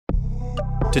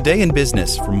Today in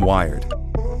Business from Wired.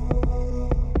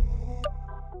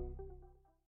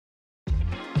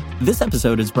 This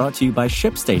episode is brought to you by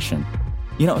ShipStation.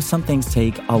 You know, some things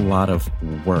take a lot of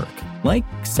work, like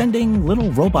sending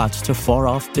little robots to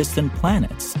far-off distant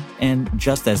planets. And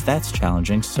just as that's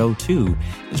challenging, so too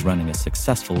is running a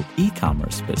successful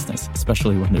e-commerce business,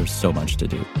 especially when there's so much to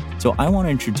do. So I want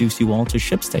to introduce you all to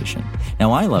ShipStation.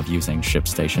 Now, I love using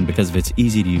ShipStation because of its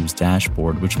easy-to-use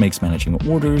dashboard, which makes managing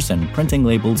orders and printing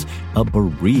labels a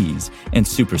breeze and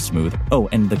super smooth. Oh,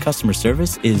 and the customer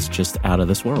service is just out of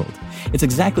this world. It's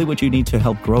exactly what you need to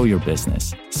help grow your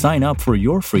business. Sign up for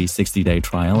your free 60-day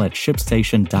trial at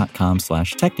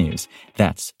shipstation.com/technews.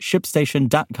 That's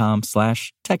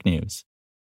shipstation.com/technews.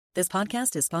 This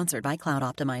podcast is sponsored by Cloud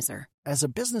Optimizer. As a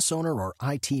business owner or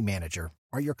IT manager,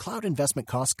 are your cloud investment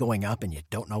costs going up and you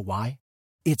don't know why?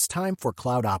 It's time for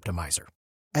Cloud Optimizer.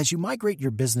 As you migrate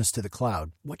your business to the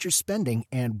cloud, what you're spending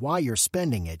and why you're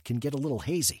spending it can get a little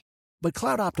hazy. But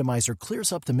Cloud Optimizer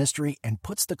clears up the mystery and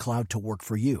puts the cloud to work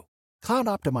for you. Cloud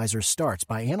Optimizer starts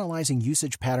by analyzing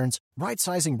usage patterns,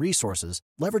 right-sizing resources,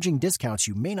 leveraging discounts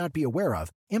you may not be aware of,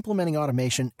 implementing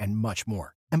automation, and much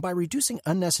more. And by reducing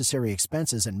unnecessary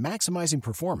expenses and maximizing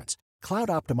performance, Cloud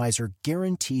Optimizer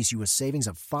guarantees you a savings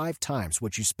of 5 times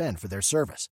what you spend for their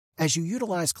service. As you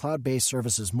utilize cloud-based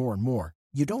services more and more,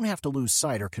 you don't have to lose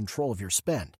sight or control of your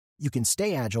spend. You can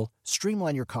stay agile,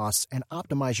 streamline your costs, and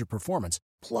optimize your performance,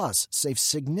 plus save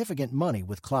significant money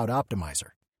with Cloud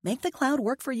Optimizer. Make the cloud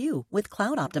work for you with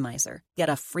Cloud Optimizer. Get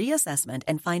a free assessment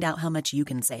and find out how much you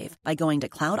can save by going to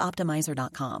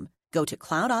cloudoptimizer.com. Go to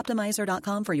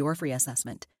cloudoptimizer.com for your free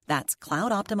assessment. That's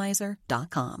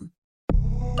cloudoptimizer.com.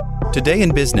 Today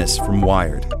in Business from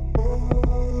Wired.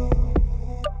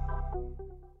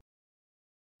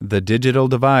 The digital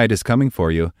divide is coming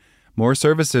for you. More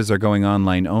services are going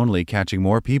online only, catching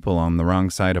more people on the wrong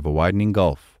side of a widening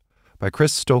gulf. By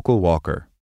Chris Stokel-Walker.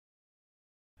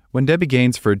 When Debbie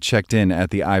Gainsford checked in at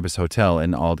the Ibis Hotel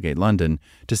in Aldgate, London,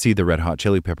 to see the Red Hot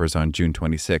Chili Peppers on June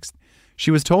 26th, she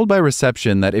was told by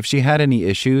reception that if she had any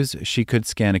issues, she could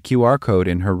scan a QR code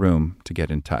in her room to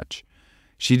get in touch.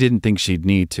 She didn't think she'd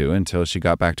need to until she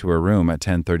got back to her room at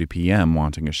 10:30 p.m.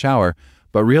 wanting a shower,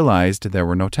 but realized there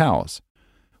were no towels.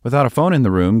 Without a phone in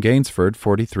the room, Gainsford,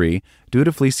 43,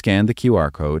 dutifully scanned the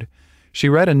QR code. She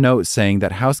read a note saying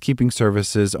that housekeeping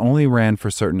services only ran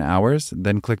for certain hours,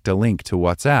 then clicked a link to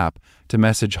WhatsApp to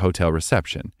message hotel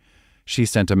reception. She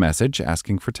sent a message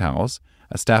asking for towels.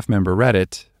 A staff member read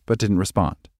it, but didn't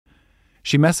respond.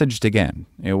 She messaged again.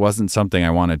 It wasn't something I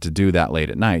wanted to do that late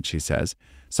at night, she says.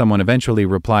 Someone eventually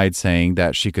replied saying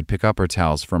that she could pick up her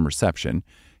towels from reception.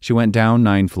 She went down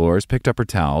 9 floors, picked up her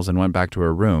towels, and went back to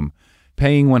her room.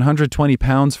 Paying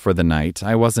 £120 for the night,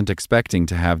 I wasn't expecting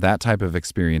to have that type of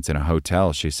experience in a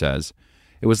hotel, she says.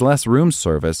 It was less room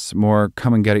service, more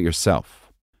come and get it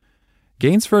yourself.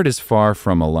 Gainsford is far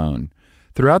from alone.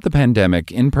 Throughout the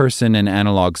pandemic, in-person and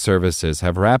analog services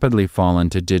have rapidly fallen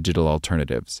to digital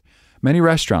alternatives. Many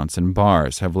restaurants and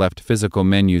bars have left physical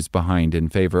menus behind in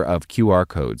favor of QR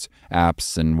codes,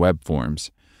 apps, and web forms.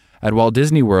 At Walt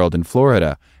Disney World in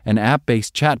Florida, an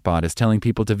app-based chatbot is telling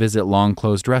people to visit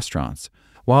long-closed restaurants.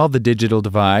 While the digital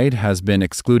divide has been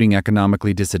excluding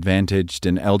economically disadvantaged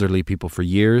and elderly people for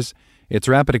years, its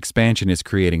rapid expansion is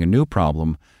creating a new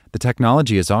problem. The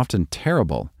technology is often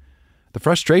terrible. The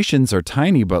frustrations are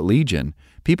tiny but legion.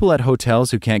 People at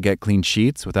hotels who can't get clean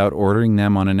sheets without ordering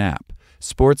them on an app.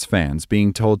 Sports fans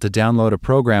being told to download a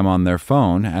program on their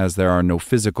phone as there are no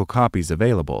physical copies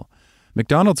available.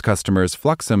 McDonald's customers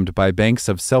fluxumed by banks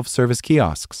of self-service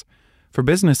kiosks. For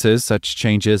businesses, such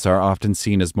changes are often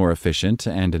seen as more efficient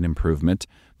and an improvement,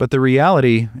 but the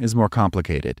reality is more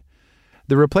complicated.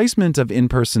 The replacement of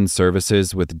in-person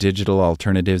services with digital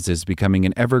alternatives is becoming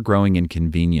an ever-growing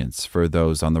inconvenience for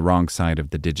those on the wrong side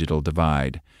of the digital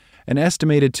divide. An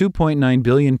estimated 2.9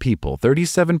 billion people,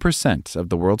 37% of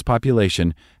the world's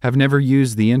population, have never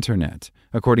used the Internet,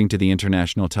 according to the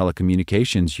International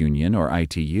Telecommunications Union, or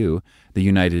ITU, the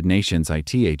United Nations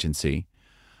IT agency.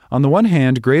 On the one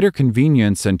hand, greater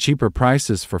convenience and cheaper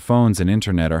prices for phones and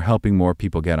Internet are helping more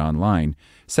people get online.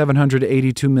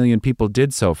 782 million people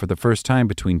did so for the first time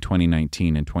between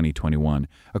 2019 and 2021,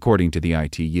 according to the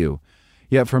ITU.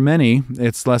 Yet for many,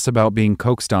 it's less about being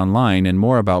coaxed online and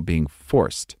more about being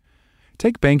forced.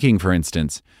 Take banking, for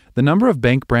instance. The number of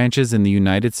bank branches in the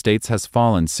United States has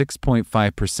fallen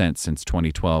 6.5% since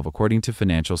 2012, according to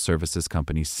financial services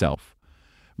company Self.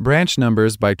 Branch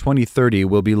numbers by 2030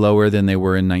 will be lower than they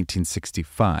were in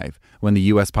 1965, when the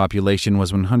U.S. population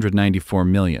was 194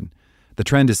 million. The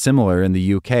trend is similar in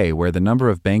the UK, where the number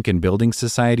of bank and building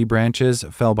society branches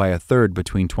fell by a third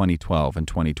between 2012 and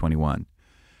 2021.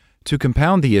 To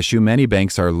compound the issue, many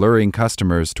banks are luring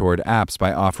customers toward apps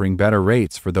by offering better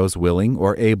rates for those willing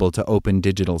or able to open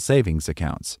digital savings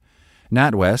accounts.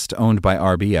 NatWest, owned by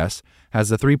RBS,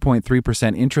 has a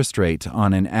 3.3% interest rate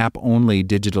on an app-only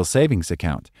digital savings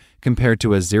account, compared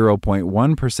to a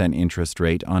 0.1% interest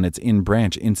rate on its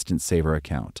in-branch Instant Saver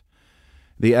account.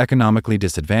 The economically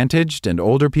disadvantaged and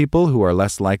older people who are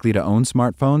less likely to own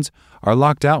smartphones are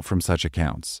locked out from such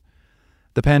accounts.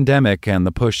 The pandemic and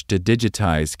the push to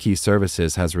digitize key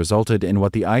services has resulted in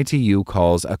what the ITU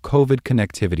calls a COVID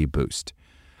connectivity boost.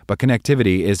 But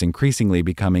connectivity is increasingly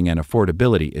becoming an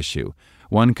affordability issue,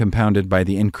 one compounded by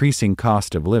the increasing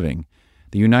cost of living.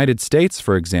 The United States,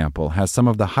 for example, has some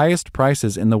of the highest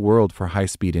prices in the world for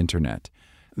high-speed internet.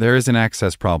 There is an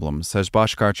access problem, says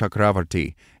Bhaskar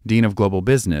Chakravarti, Dean of Global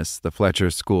Business, the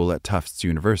Fletcher School at Tufts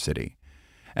University.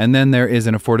 And then there is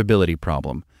an affordability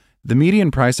problem. The median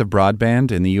price of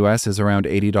broadband in the U.S. is around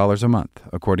 $80 a month,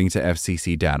 according to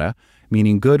FCC data,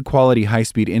 meaning good quality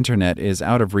high-speed internet is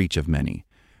out of reach of many.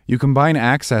 You combine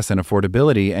access and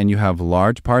affordability, and you have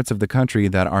large parts of the country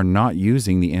that are not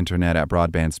using the internet at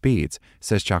broadband speeds,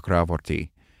 says Chakravarti.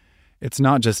 It's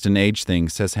not just an age thing,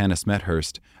 says Hannah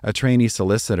Smethurst, a trainee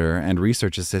solicitor and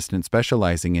research assistant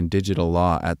specializing in digital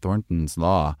law at Thornton's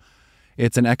Law.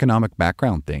 It's an economic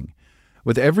background thing.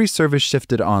 With every service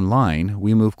shifted online,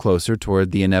 we move closer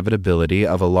toward the inevitability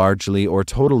of a largely or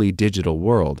totally digital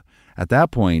world. At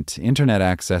that point, internet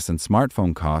access and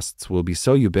smartphone costs will be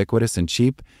so ubiquitous and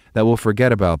cheap that we'll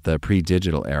forget about the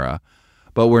pre-digital era.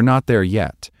 But we're not there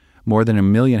yet. More than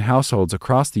 1 million households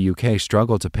across the UK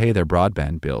struggle to pay their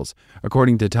broadband bills,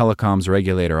 according to telecoms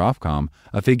regulator Ofcom,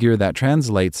 a figure that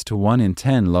translates to 1 in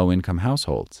 10 low-income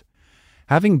households.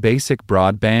 Having basic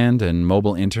broadband and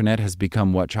mobile internet has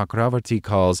become what Chakravarti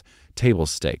calls table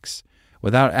stakes.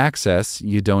 Without access,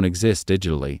 you don't exist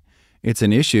digitally. It's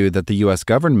an issue that the U.S.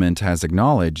 government has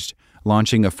acknowledged,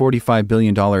 launching a $45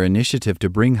 billion initiative to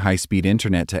bring high-speed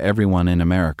internet to everyone in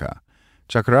America.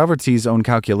 Chakravarti's own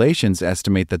calculations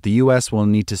estimate that the U.S. will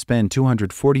need to spend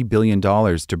 $240 billion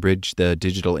to bridge the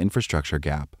digital infrastructure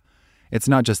gap. It's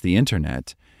not just the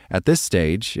internet. At this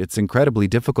stage, it's incredibly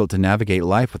difficult to navigate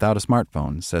life without a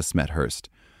smartphone, says Smethurst.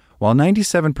 While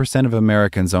 97% of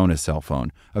Americans own a cell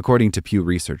phone, according to Pew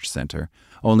Research Center,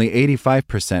 only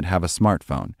 85% have a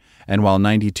smartphone. And while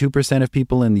 92% of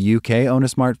people in the UK own a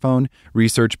smartphone,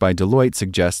 research by Deloitte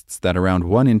suggests that around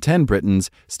 1 in 10 Britons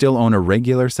still own a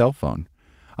regular cell phone.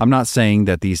 I'm not saying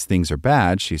that these things are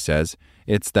bad, she says.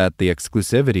 It's that the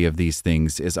exclusivity of these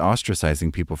things is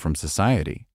ostracizing people from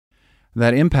society.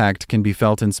 That impact can be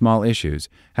felt in small issues,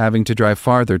 having to drive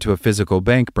farther to a physical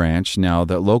bank branch now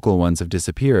that local ones have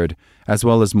disappeared, as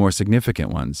well as more significant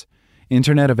ones.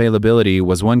 Internet availability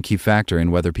was one key factor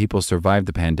in whether people survived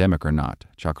the pandemic or not,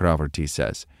 Chakravarti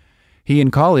says. He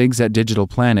and colleagues at Digital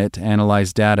Planet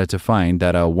analyzed data to find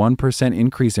that a 1%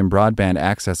 increase in broadband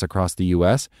access across the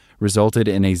U.S. resulted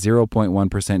in a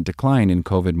 0.1% decline in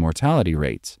COVID mortality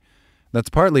rates. That's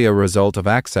partly a result of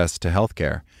access to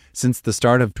healthcare. Since the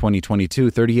start of 2022,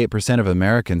 38% of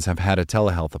Americans have had a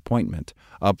telehealth appointment,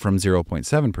 up from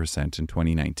 0.7% in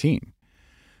 2019.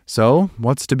 So,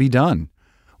 what's to be done?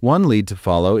 One lead to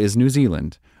follow is New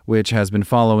Zealand, which has been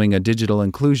following a digital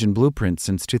inclusion blueprint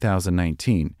since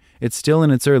 2019. It's still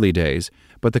in its early days,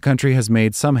 but the country has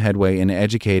made some headway in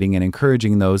educating and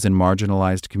encouraging those in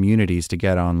marginalized communities to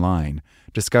get online,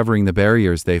 discovering the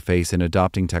barriers they face in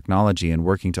adopting technology and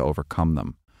working to overcome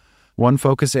them. One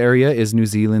focus area is New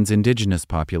Zealand's Indigenous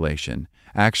population.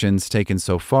 Actions taken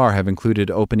so far have included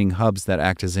opening hubs that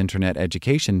act as internet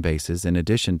education bases in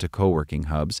addition to co-working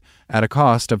hubs, at a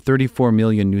cost of 34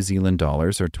 million New Zealand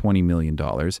dollars or $20 million,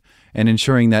 and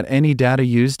ensuring that any data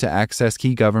used to access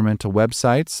key governmental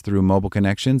websites through mobile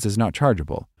connections is not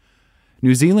chargeable.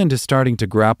 New Zealand is starting to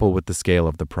grapple with the scale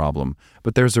of the problem,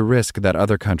 but there's a risk that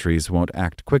other countries won't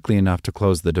act quickly enough to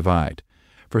close the divide.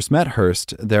 For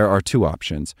Smethurst, there are two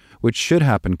options, which should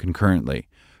happen concurrently.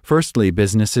 Firstly,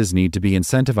 businesses need to be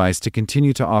incentivized to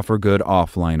continue to offer good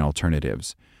offline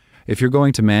alternatives. If you're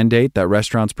going to mandate that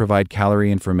restaurants provide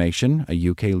calorie information, a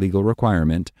UK legal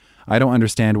requirement, I don't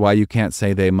understand why you can't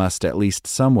say they must at least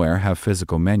somewhere have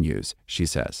physical menus, she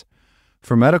says.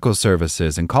 For medical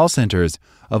services and call centers,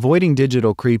 avoiding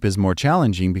digital creep is more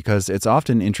challenging because it's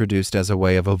often introduced as a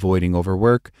way of avoiding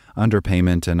overwork,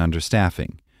 underpayment, and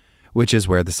understaffing, which is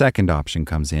where the second option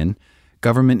comes in: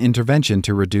 government intervention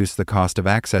to reduce the cost of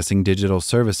accessing digital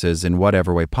services in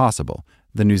whatever way possible.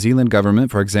 The New Zealand government,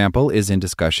 for example, is in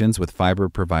discussions with fiber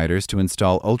providers to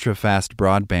install ultra-fast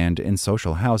broadband in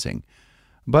social housing.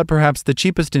 But perhaps the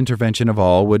cheapest intervention of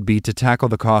all would be to tackle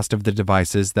the cost of the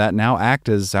devices that now act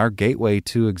as our gateway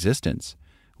to existence.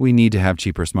 We need to have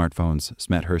cheaper smartphones,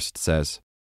 Smethurst says.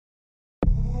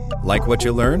 Like what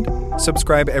you learned?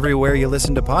 Subscribe everywhere you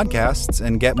listen to podcasts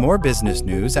and get more business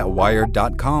news at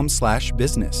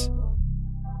wired.com/business.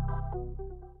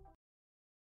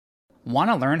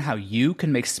 Want to learn how you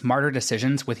can make smarter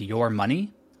decisions with your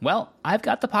money? Well, I've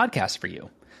got the podcast for you.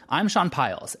 I'm Sean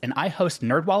Piles, and I host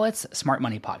NerdWallet's Smart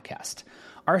Money Podcast.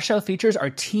 Our show features our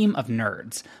team of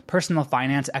nerds, personal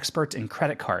finance experts in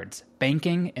credit cards,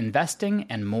 banking, investing,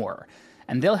 and more.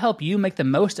 And they'll help you make the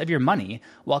most of your money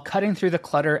while cutting through the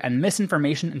clutter and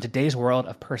misinformation in today's world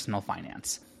of personal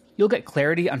finance. You'll get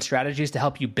clarity on strategies to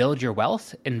help you build your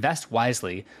wealth, invest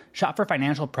wisely, shop for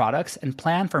financial products, and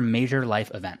plan for major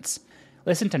life events.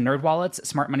 Listen to NerdWallet's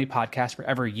Smart Money Podcast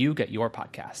wherever you get your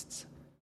podcasts.